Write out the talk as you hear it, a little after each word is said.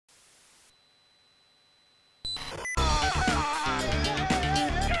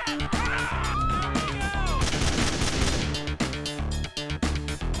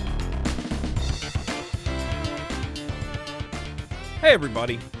Hey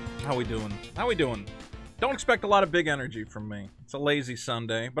everybody, how we doing? How we doing? Don't expect a lot of big energy from me. It's a lazy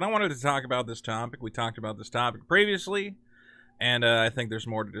Sunday, but I wanted to talk about this topic. We talked about this topic previously, and I think there's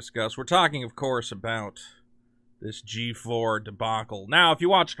more to discuss. We're talking, of course, about this G4 debacle. Now, if you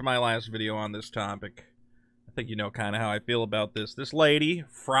watched my last video on this topic, I think you know kind of how I feel about this. This lady,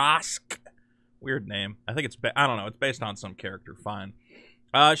 Frosk, weird name. I think it's, I don't know, it's based on some character, fine.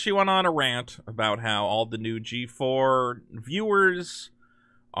 She went on a rant about how all the new G4 viewers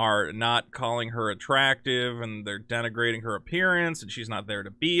are not calling her attractive, and they're denigrating her appearance, and she's not there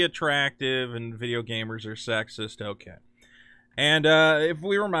to be attractive, and video gamers are sexist. Okay. And if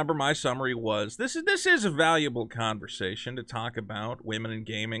we remember, my summary was, this is a valuable conversation to talk about women in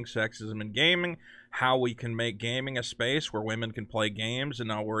gaming, sexism in gaming, how we can make gaming a space where women can play games and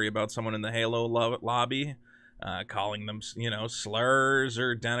not worry about someone in the Halo lobby calling them, you know, slurs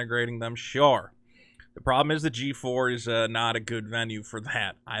or denigrating them. Sure. The problem is that G4 is not a good venue for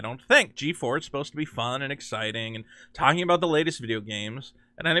that, I don't think. G4 is supposed to be fun and exciting and talking about the latest video games,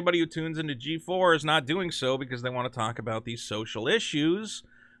 and anybody who tunes into G4 is not doing so because they want to talk about these social issues.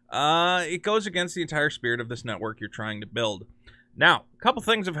 It goes against the entire spirit of this network you're trying to build. Now, a couple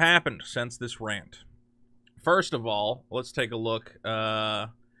things have happened since this rant. First of all, let's take a look.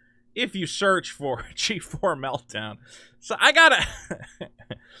 If you search for G4 Meltdown. So I gotta...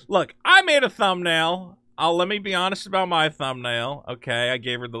 Look, I made a thumbnail. Let me be honest about my thumbnail. Okay, I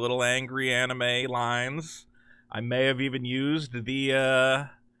gave her the little angry anime lines. I may have even used the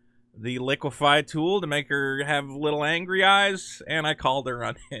liquefy tool to make her have little angry eyes, and I called her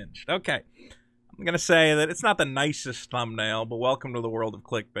unhinged. Okay, I'm gonna say that it's not the nicest thumbnail, but welcome to the world of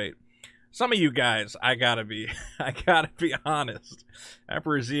clickbait. Some of you guys, I gotta be honest.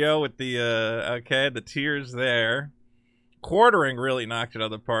 Emperor Zio with the, okay, the tears there. Quartering really knocked it out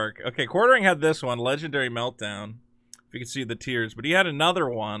of the park. Okay, Quartering had this one, Legendary Meltdown. If you can see the tears. But he had another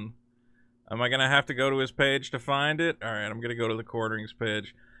one. Am I gonna have to go to his page to find it? Alright, I'm gonna go to the Quartering's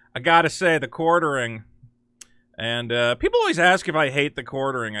page. I gotta say, the Quartering. And, people always ask if I hate the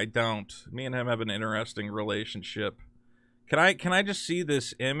Quartering. I don't. Me and him have an interesting relationship. Can I just see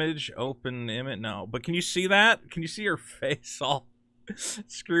this image? Open image? No. But can you see that? Can you see her face all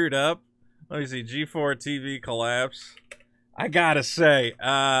screwed up? Let me see. G4TV collapse. I gotta say,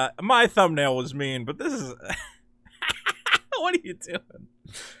 my thumbnail was mean, but this is... What are you doing?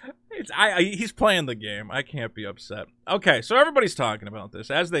 He's playing the game. I can't be upset. Okay, so everybody's talking about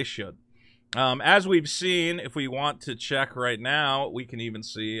this, as they should. As we've seen, if we want to check right now, we can even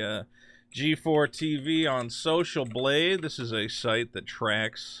see... G4TV on Social Blade. This is a site that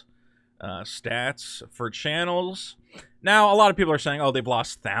tracks stats for channels. Now, a lot of people are saying, oh, they've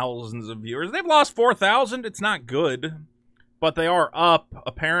lost thousands of viewers. They've lost 4,000. It's not good. But they are up,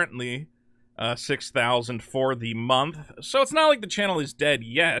 apparently, 6,000 for the month. So it's not like the channel is dead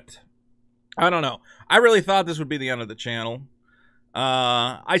yet. I don't know. I really thought this would be the end of the channel.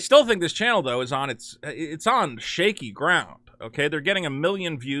 I still think this channel, though, is on it's on shaky ground. Okay, they're getting 1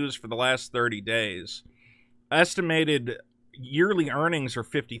 million views for the last 30 days. Estimated yearly earnings are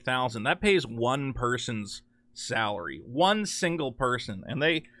 50,000. That pays one person's salary. One single person. And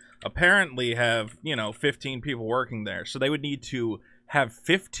they apparently have, you know, 15 people working there. So they would need to have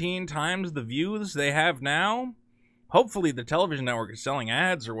 15 times the views they have now. Hopefully the television network is selling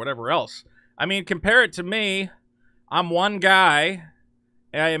ads or whatever else. I mean, compare it to me. I'm one guy.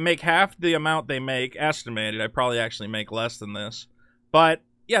 I make half the amount they make, estimated. I probably actually make less than this. But,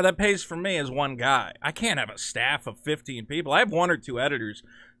 yeah, that pays for me as one guy. I can't have a staff of 15 people. I have 1 or 2 editors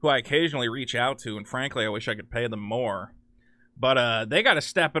who I occasionally reach out to, and frankly, I wish I could pay them more. But they got to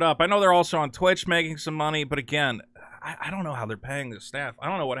step it up. I know they're also on Twitch making some money, but again, I don't know how they're paying the staff. I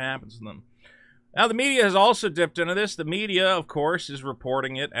don't know what happens to them. Now, the media has also dipped into this. The media, of course, is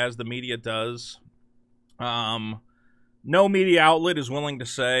reporting it as the media does. No media outlet is willing to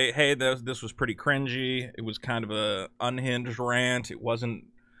say, hey, this was pretty cringy. It was kind of a unhinged rant. It wasn't,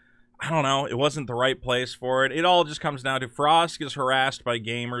 I don't know, it wasn't the right place for it. It all just comes down to Frosk is harassed by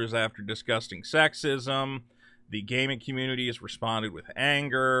gamers after discussing sexism. The gaming community has responded with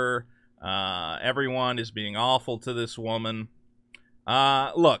anger. Everyone is being awful to this woman.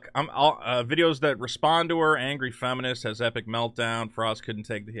 Look, videos that respond to her, angry feminist has epic meltdown. Frost couldn't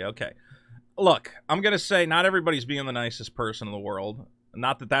take the... Okay. Look, I'm going to say not everybody's being the nicest person in the world.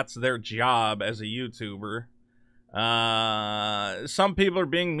 Not that that's their job as a YouTuber. Some people are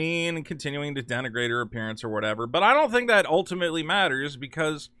being mean and continuing to denigrate her appearance or whatever. But I don't think that ultimately matters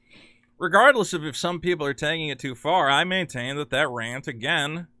because regardless of if some people are taking it too far, I maintain that that rant,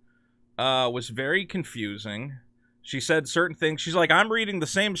 again, was very confusing. She said certain things. She's like, I'm reading the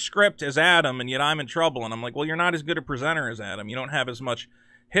same script as Adam, and yet I'm in trouble. And I'm like, well, you're not as good a presenter as Adam. You don't have as much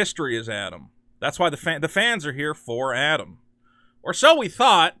history as Adam. That's why the fans are here for Adam. Or so we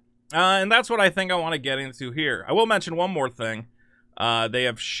thought, and that's what I think I want to get into here. I will mention one more thing. They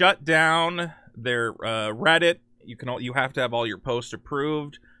have shut down their Reddit. You have to have all your posts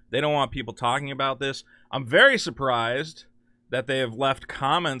approved. They don't want people talking about this. I'm very surprised that they have left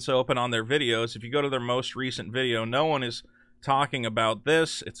comments open on their videos. If you go to their most recent video, no one is talking about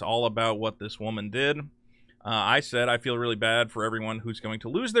this. It's all about what this woman did. I said I feel really bad for everyone who's going to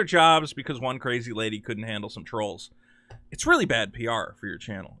lose their jobs because one crazy lady couldn't handle some trolls. It's really bad PR for your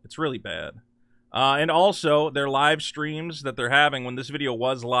channel. It's really bad. And also, their live streams that they're having, when this video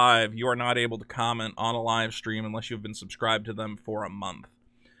was live, you are not able to comment on a live stream unless you've been subscribed to them for a month.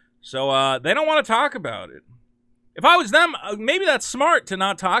 So they don't want to talk about it. If I was them, maybe that's smart to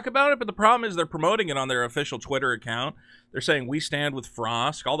not talk about it, but the problem is they're promoting it on their official Twitter account. They're saying, we stand with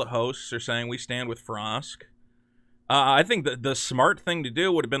Frosk. All the hosts are saying, we stand with Frosk. I think the smart thing to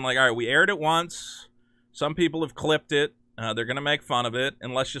do would have been like, all right, we aired it once. Some people have clipped it. They're going to make fun of it,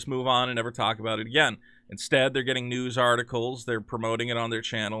 and let's just move on and never talk about it again. Instead, they're getting news articles. They're promoting it on their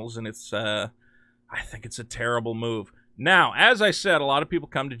channels, and it's, I think it's a terrible move. Now, as I said, a lot of people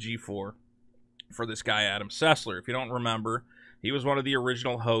come to G4 for this guy, Adam Sessler. If you don't remember, he was one of the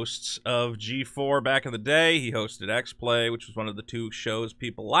original hosts of G4 back in the day. He hosted X-Play, which was one of the 2 shows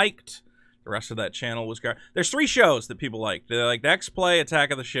people liked. The rest of that channel was... There's 3 shows that people liked. They liked X-Play,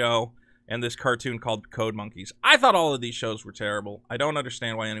 Attack of the Show, and this cartoon called Code Monkeys. I thought all of these shows were terrible. I don't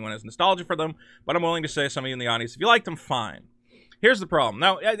understand why anyone has nostalgia for them, but I'm willing to say, some of you in the audience, if you liked them, fine. Here's the problem.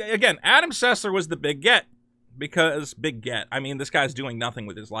 Now, again, Adam Sessler was the big get. Because, I mean, this guy's doing nothing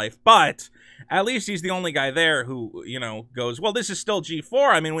with his life, but at least he's the only guy there who, you know, goes, well, this is still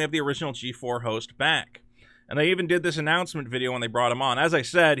G4. I mean, we have the original G4 host back. And they even did this announcement video when they brought him on. As I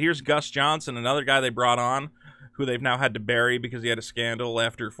said, here's Gus Johnson, another guy they brought on, who they've now had to bury because he had a scandal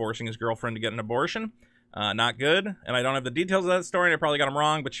after forcing his girlfriend to get an abortion. Not good. And I don't have the details of that story, and I probably got him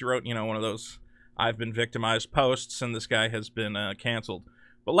wrong, but she wrote, you know, one of those I've been victimized posts, and this guy has been canceled.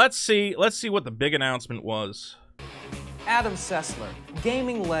 But let's see what the big announcement was. Adam Sessler,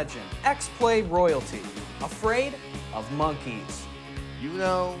 gaming legend, X-Play royalty, afraid of monkeys. You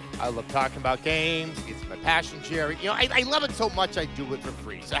know, I love talking about games. It's my passion, Jerry. You know, I love it so much I do it for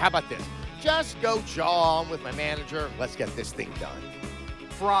free. So how about this? Just go jaw on with my manager. Let's get this thing done.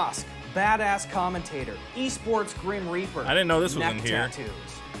 Frosk, badass commentator, esports Grim Reaper. I didn't know this was in here. Tattoos.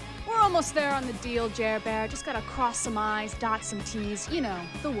 We're almost there on the deal, Jer Bear. Just gotta cross some I's, dot some T's. You know,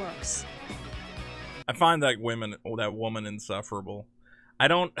 the works. I find that woman insufferable. I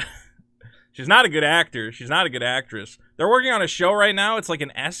don't... She's not a good actor. She's not a good actress. They're working on a show right now. It's like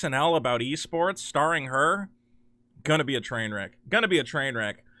an SNL about esports starring her. Gonna be a train wreck. Gonna be a train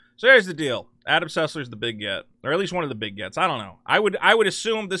wreck. So here's the deal. Adam Sessler's the big get. Or at least one of the big gets. I don't know. I would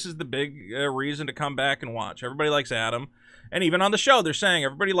assume this is the big reason to come back and watch. Everybody likes Adam. And even on the show, they're saying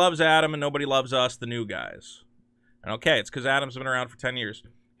everybody loves Adam and nobody loves us, the new guys. And okay, it's because Adam's been around for 10 years.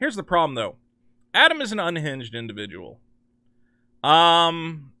 Here's the problem, though. Adam is an unhinged individual.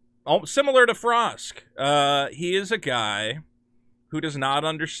 Similar to Frosk. He is a guy who does not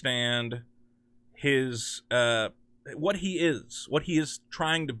understand his, what he is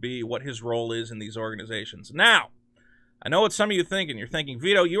trying to be, what his role is in these organizations. Now, I know what some of you thinking. You're thinking,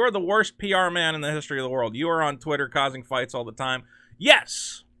 Vito, you are the worst PR man in the history of the world. You are on Twitter causing fights all the time.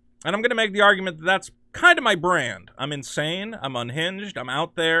 Yes, and I'm going to make the argument that that's kind of my brand. I'm insane. I'm unhinged. I'm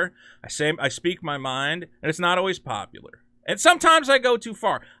out there. I speak my mind, and it's not always popular. And sometimes I go too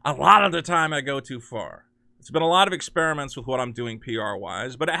far. A lot of the time I go too far. It's been a lot of experiments with what I'm doing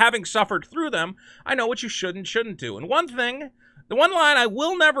PR-wise, but having suffered through them, I know what you should and shouldn't do. And one thing, the one line I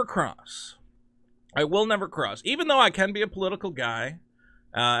will never cross, even though I can be a political guy.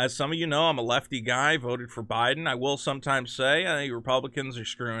 As some of you know, I'm a lefty guy, voted for Biden. I will sometimes say, I think Republicans are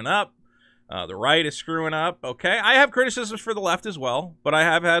screwing up. The right is screwing up, okay? I have criticisms for the left as well, but I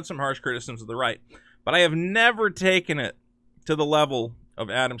have had some harsh criticisms of the right. But I have never taken it to the level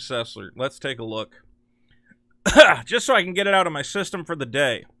of Adam Sessler. Let's take a look. Just so I can get it out of my system for the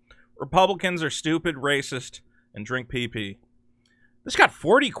day. Republicans are stupid, racist, and drink pee-pee. This got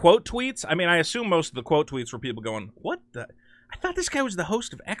 40 quote tweets. I mean, I assume most of the quote tweets were people going, what the... I thought this guy was the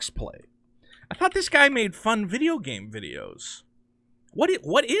host of X-Play. I thought this guy made fun video game videos. What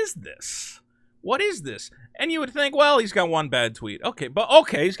is this? What is this? And you would think, well, he's got one bad tweet. Okay, but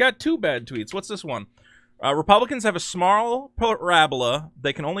okay, he's got 2 bad tweets. What's this one? Republicans have a small parabola.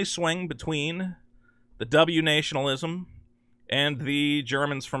 They can only swing between the W nationalism and the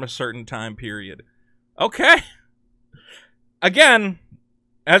Germans from a certain time period. Okay. Again,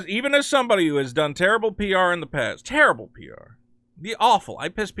 even as somebody who has done terrible PR in the past, terrible PR, the awful, I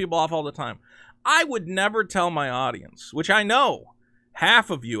piss people off all the time. I would never tell my audience, which I know half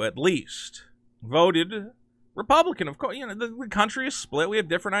of you at least voted Republican. Of course, you know, the country is split. We have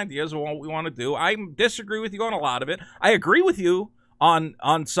different ideas of what we want to do. I disagree with you on a lot of it. I agree with you on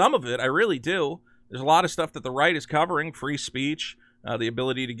some of it. I really do. There's a lot of stuff that the right is covering, free speech, the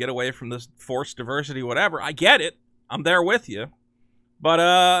ability to get away from this forced diversity, whatever. I get it. I'm there with you. But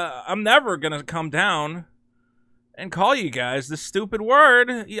I'm never going to come down and call you guys this stupid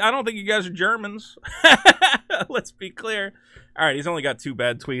word. I don't think you guys are Germans. Let's be clear. All right, he's only got 2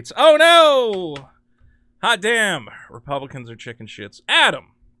 bad tweets. Oh, no! Hot damn. Republicans are chicken shits.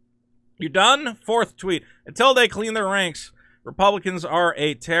 Adam, you done? 4th tweet. Until they clean their ranks, Republicans are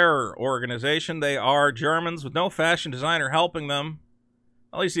a terror organization. They are Germans with no fashion designer helping them.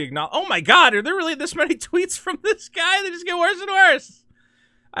 At least he acknowledged. Oh, my God. Are there really this many tweets from this guy? They just get worse and worse.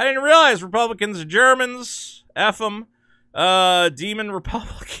 I didn't realize Republicans are Germans. F them. Demon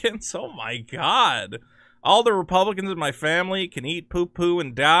Republicans. Oh, my God. All the Republicans in my family can eat poo-poo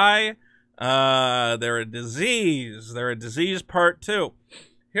and die. They're a disease. They're a disease part 2.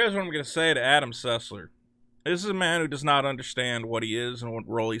 Here's what I'm going to say to Adam Sessler. This is a man who does not understand what he is and what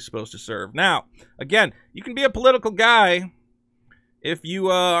role he's supposed to serve. Now, again, you can be a political guy if you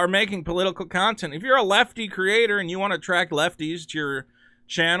are making political content. If you're a lefty creator and you want to attract lefties to your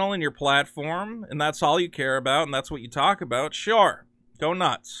channel and your platform, and that's all you care about, and that's what you talk about, sure, go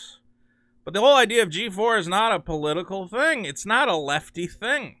nuts. But the whole idea of G4 is not a political thing. It's not a lefty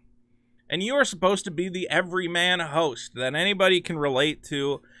thing. And you are supposed to be the everyman host that anybody can relate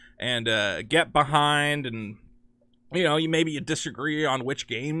to and get behind. And, you know, maybe you disagree on which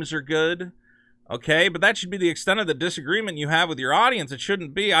games are good. Okay, but that should be the extent of the disagreement you have with your audience. It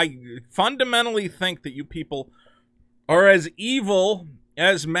shouldn't be. I fundamentally think that you people are as evil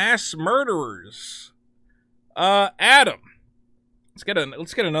as mass murderers. Adam.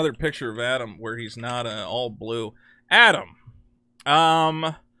 Let's get another picture of Adam where he's not all blue. Adam.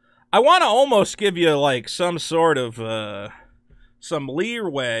 I want to almost give you like some sort of some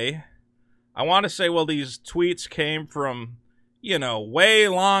leeway. I want to say, well, these tweets came from, you know, way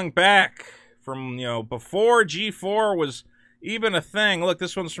long back, from, you know, before G4 was even a thing. Look,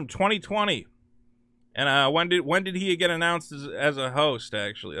 this one's from 2020. And when did he get announced as a host,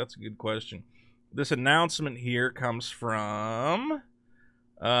 actually? That's a good question. This announcement here comes from,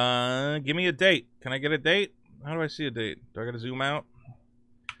 give me a date. Can I get a date? How do I see a date? Do I got to zoom out?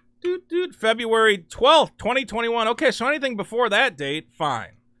 Dude, February 12th, 2021. Okay, so anything before that date,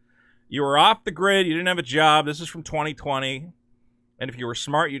 fine. You were off the grid. You didn't have a job. This is from 2020. And if you were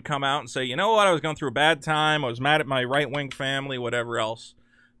smart, you'd come out and say, you know what? I was going through a bad time. I was mad at my right-wing family, whatever else.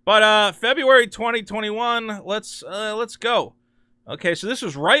 But February 2021, let's go. Okay, so this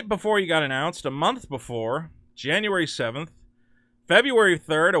was right before you got announced, a month before, January 7th. February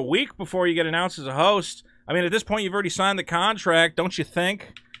 3rd, a week before you get announced as a host. I mean, at this point, you've already signed the contract, don't you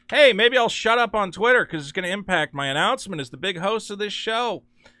think? Hey, maybe I'll shut up on Twitter because it's going to impact my announcement as the big host of this show.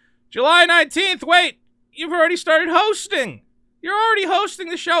 July 19th, wait, you've already started hosting. You're already hosting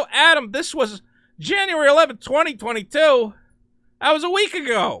the show. Adam, this was January 11th, 2022. That was a week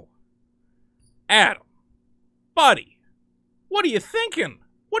ago. Adam, buddy, what are you thinking?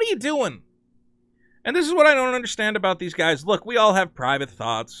 What are you doing? And this is what I don't understand about these guys. Look, we all have private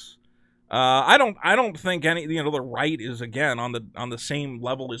thoughts. I don't think any, you know, the right is again on the same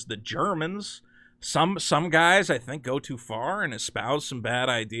level as the Germans. Some guys I think go too far and espouse some bad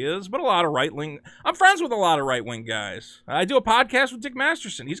ideas, but a lot of right-wing. I'm friends with a lot of right-wing guys. I do a podcast with Dick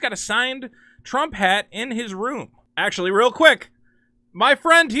Masterson. He's got a signed Trump hat in his room. Actually, real quick, my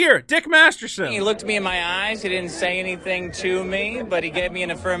friend here, Dick Masterson. He looked me in my eyes. He didn't say anything to me, but he gave me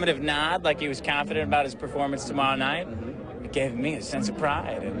an affirmative nod, like he was confident about his performance tomorrow night. It gave me a sense of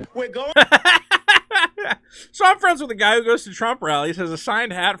pride. And We're going. So I'm friends with a guy who goes to Trump rallies, has a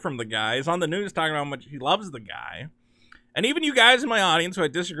signed hat from the guy. He's on the news talking about how much he loves the guy. And even you guys in my audience who I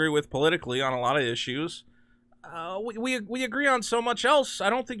disagree with politically on a lot of issues, we agree on so much else. I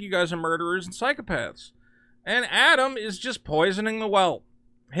don't think you guys are murderers and psychopaths. And Adam is just poisoning the well.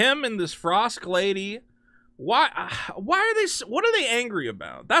 Him and this Frosk lady, why are they, what are they angry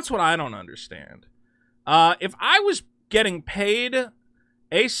about? That's what I don't understand. If I was getting paid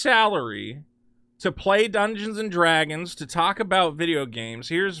a salary to play Dungeons and Dragons, to talk about video games,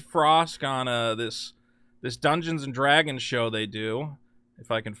 here's Frosk on this Dungeons and Dragons show they do. If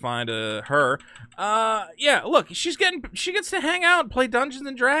I can find her. Yeah, look, she gets to hang out and play Dungeons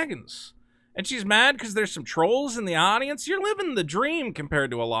and Dragons. And she's mad because there's some trolls in the audience. You're living the dream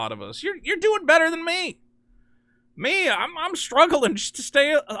compared to a lot of us. You're doing better than me. Me, I'm struggling just to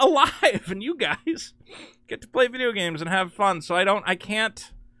stay alive, and you guys get to play video games and have fun. So I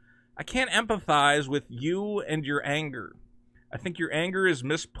can't empathize with you and your anger. I think your anger is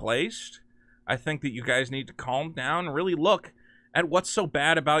misplaced. I think that you guys need to calm down and really look at what's so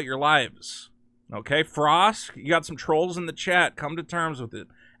bad about your lives. Okay, Frosk, you got some trolls in the chat. Come to terms with it.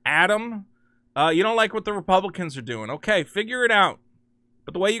 Adam, you don't like what the Republicans are doing. Okay, figure it out.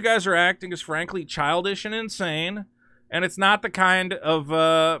 But the way you guys are acting is frankly childish and insane, and it's not the kind of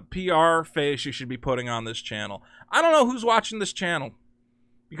PR face you should be putting on this channel. I don't know who's watching this channel,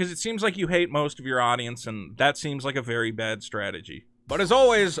 because it seems like you hate most of your audience, and that seems like a very bad strategy. But as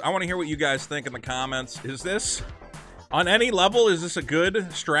always, I want to hear what you guys think in the comments. Is this, on any level, is this a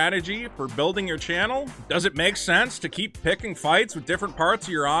good strategy for building your channel? Does it make sense to keep picking fights with different parts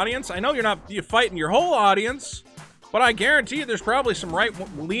of your audience? I know you're fighting your whole audience, but I guarantee you there's probably some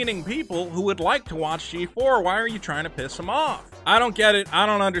right-leaning people who would like to watch G4. Why are you trying to piss them off? I don't get it. I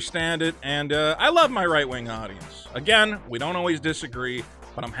don't understand it. And I love my right-wing audience. Again, we don't always disagree,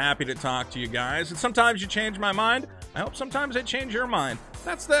 but I'm happy to talk to you guys. And sometimes you change my mind. I hope sometimes I change your mind.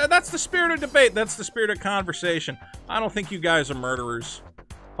 That's the spirit of debate. That's the spirit of conversation. I don't think you guys are murderers.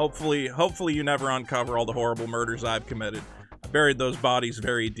 Hopefully you never uncover all the horrible murders I've committed. I buried those bodies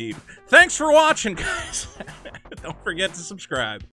very deep. Thanks for watching, guys. Don't forget to subscribe.